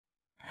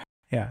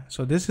Yeah,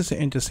 so this is an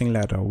interesting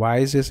letter. Why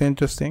is this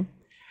interesting?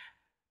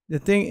 The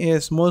thing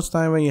is, most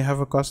time when you have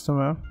a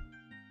customer,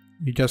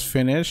 you just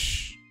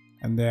finish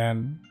and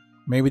then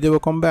maybe they will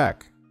come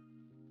back.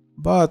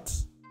 But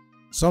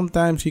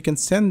sometimes you can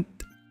send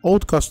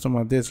old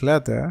customer this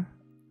letter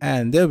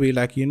and they'll be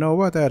like, you know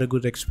what, I had a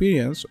good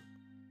experience,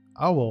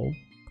 I will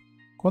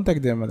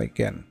contact them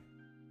again.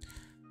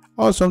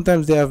 Or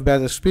sometimes they have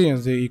bad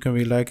experience. You can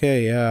be like,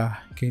 hey,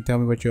 can you tell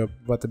me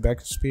what the bad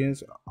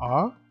experience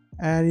are?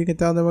 And you can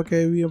tell them,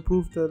 okay, we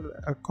improved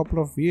a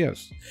couple of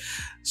years.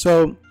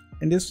 So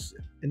in this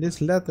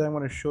letter, I'm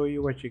going to show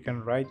you what you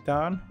can write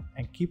down,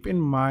 and keep in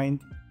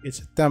mind it's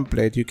a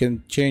template. You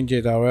can change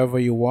it however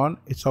you want.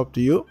 It's up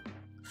to you.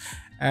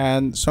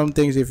 And some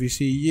things, if you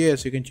see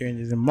years, you can change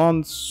it in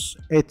months.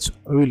 It's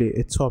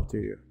up to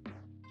you.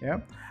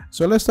 Yeah.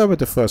 So let's start with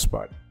the first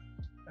part.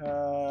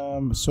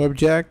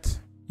 Subject.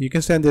 You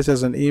can send this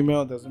as an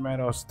email, doesn't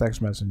matter, or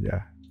text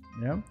messenger.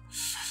 Yeah.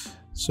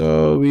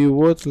 So we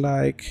would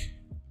like,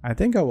 I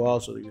think I will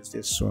also use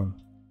this soon.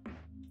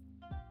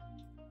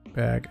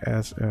 Back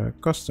as a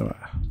customer.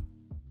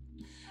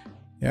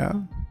 Yeah.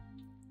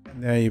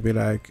 And then you'll be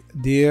like,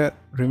 dear,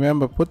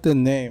 remember, put the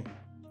name.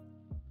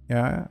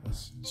 Yeah.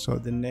 So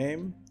the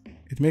name,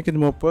 it make it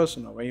more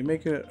personal. When you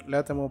make a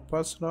letter more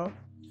personal,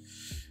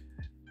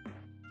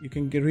 you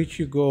can reach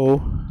your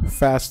goal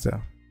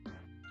faster.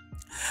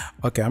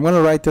 Okay, I'm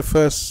gonna write the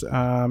first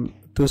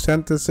 2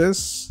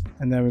 sentences,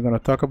 and then we're gonna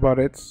talk about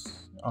it,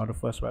 or the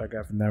first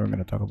paragraph, and then we're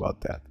gonna talk about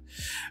that.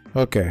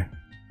 Okay.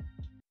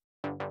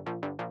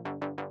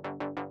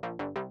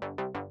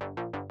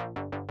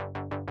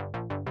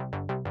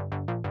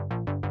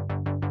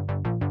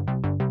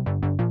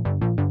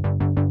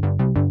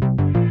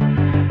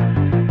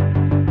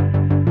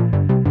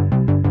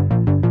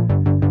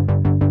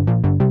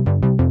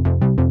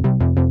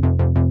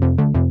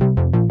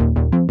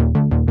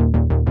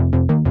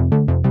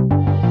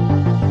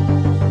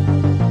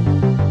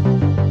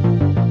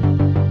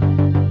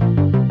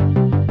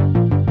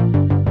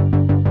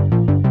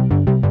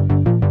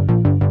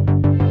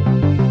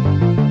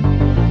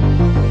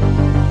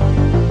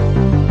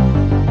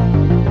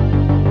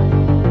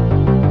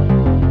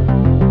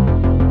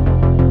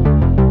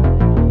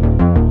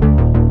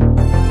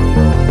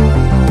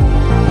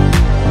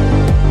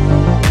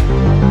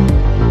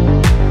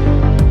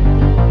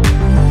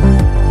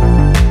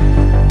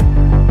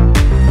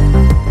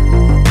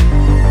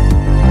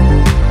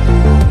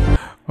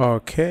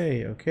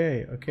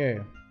 Okay.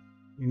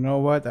 You know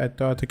what? I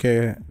thought,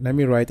 okay, let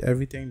me write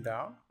everything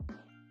down,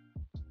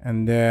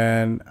 and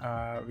then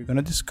we're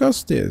gonna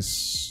discuss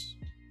this.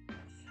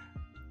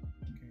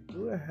 Okay,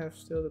 do I have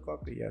still the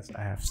copy? Yes,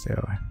 I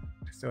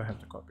still have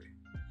the copy.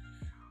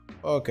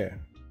 Okay.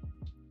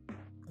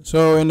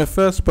 So in the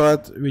first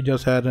part, we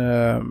just had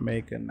to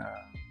make a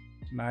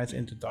nice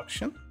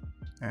introduction.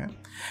 Yeah.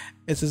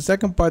 It's the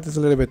second part is a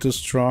little bit too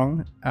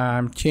strong.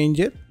 Change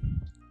it.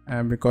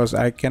 Because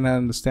I can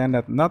understand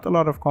that not a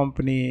lot of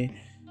company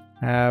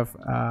have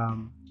a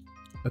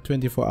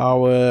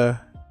 24-hour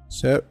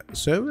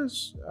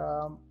service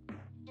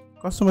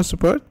customer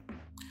support,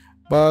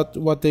 but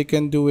what they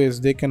can do is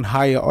they can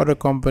hire other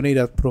company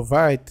that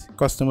provide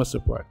customer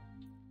support.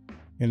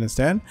 You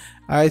understand?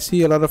 I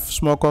see a lot of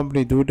small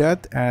company do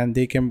that, and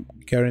they can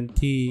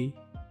guarantee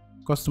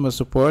customer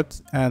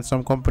support, and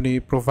some company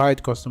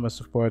provide customer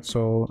support.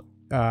 So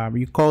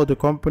you call the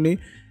company.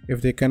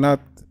 If they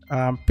cannot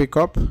pick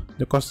up,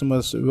 the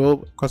customer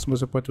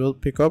support will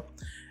pick up,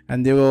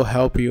 and they will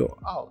help you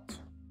out.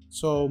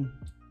 So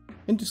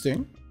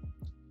interesting.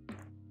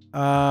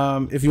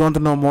 If you want to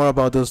know more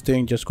about those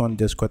things, just go on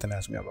Discord and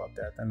ask me about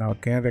that, and I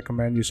can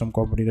recommend you some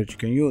company that you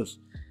can use.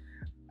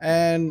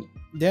 And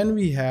then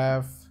we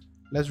have,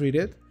 let's read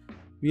it.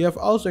 We have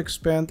also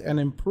expanded and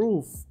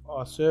improved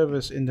our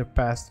service in the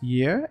past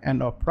year,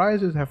 and our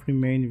prices have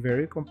remained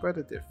very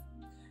competitive.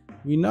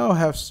 We now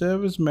have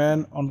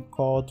servicemen on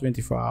call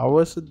 24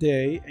 hours a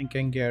day, and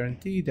can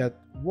guarantee that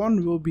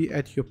one will be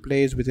at your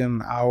place within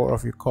an hour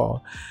of your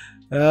call.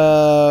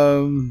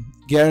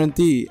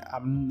 Guarantee,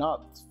 I'm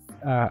not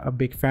a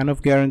big fan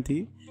of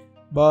guarantee,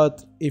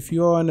 but if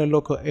you're in a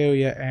local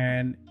area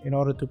and in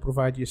order to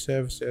provide your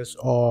services,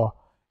 or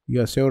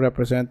you're a sales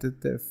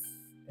representative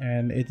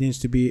and it needs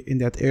to be in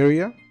that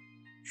area,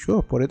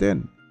 sure, put it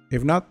in.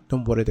 If not,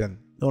 don't put it in.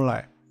 Don't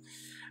lie.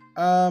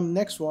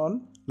 Next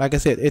one. Like I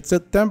said, it's a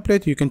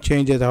template. You can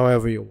change it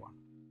however you want.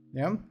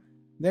 Yeah.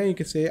 Then you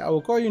can say, I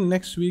will call you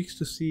next week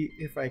to see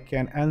if I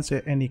can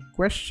answer any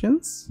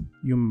questions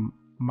you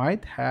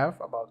might have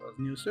about our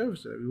new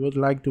services. We would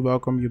like to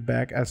welcome you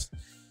back as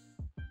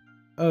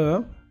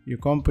your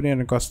company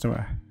and a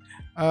customer.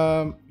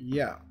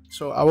 Yeah.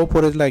 So I will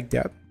put it like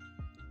that.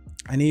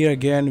 And here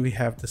again, we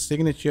have the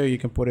signature. You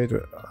can put it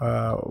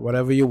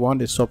whatever you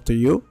want. It's up to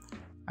you.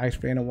 I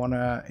explained in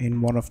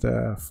one of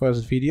the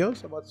first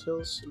videos about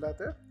sales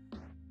letter.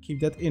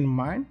 Keep that in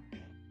mind.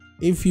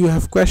 If you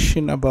have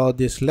question about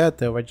this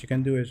letter, what you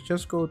can do is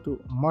just go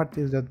to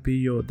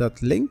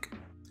martisz.bio.link,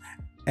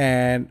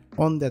 and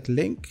on that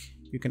link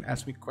you can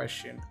ask me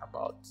question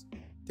about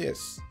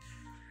this.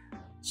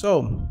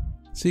 So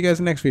see you guys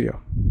in the next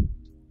video.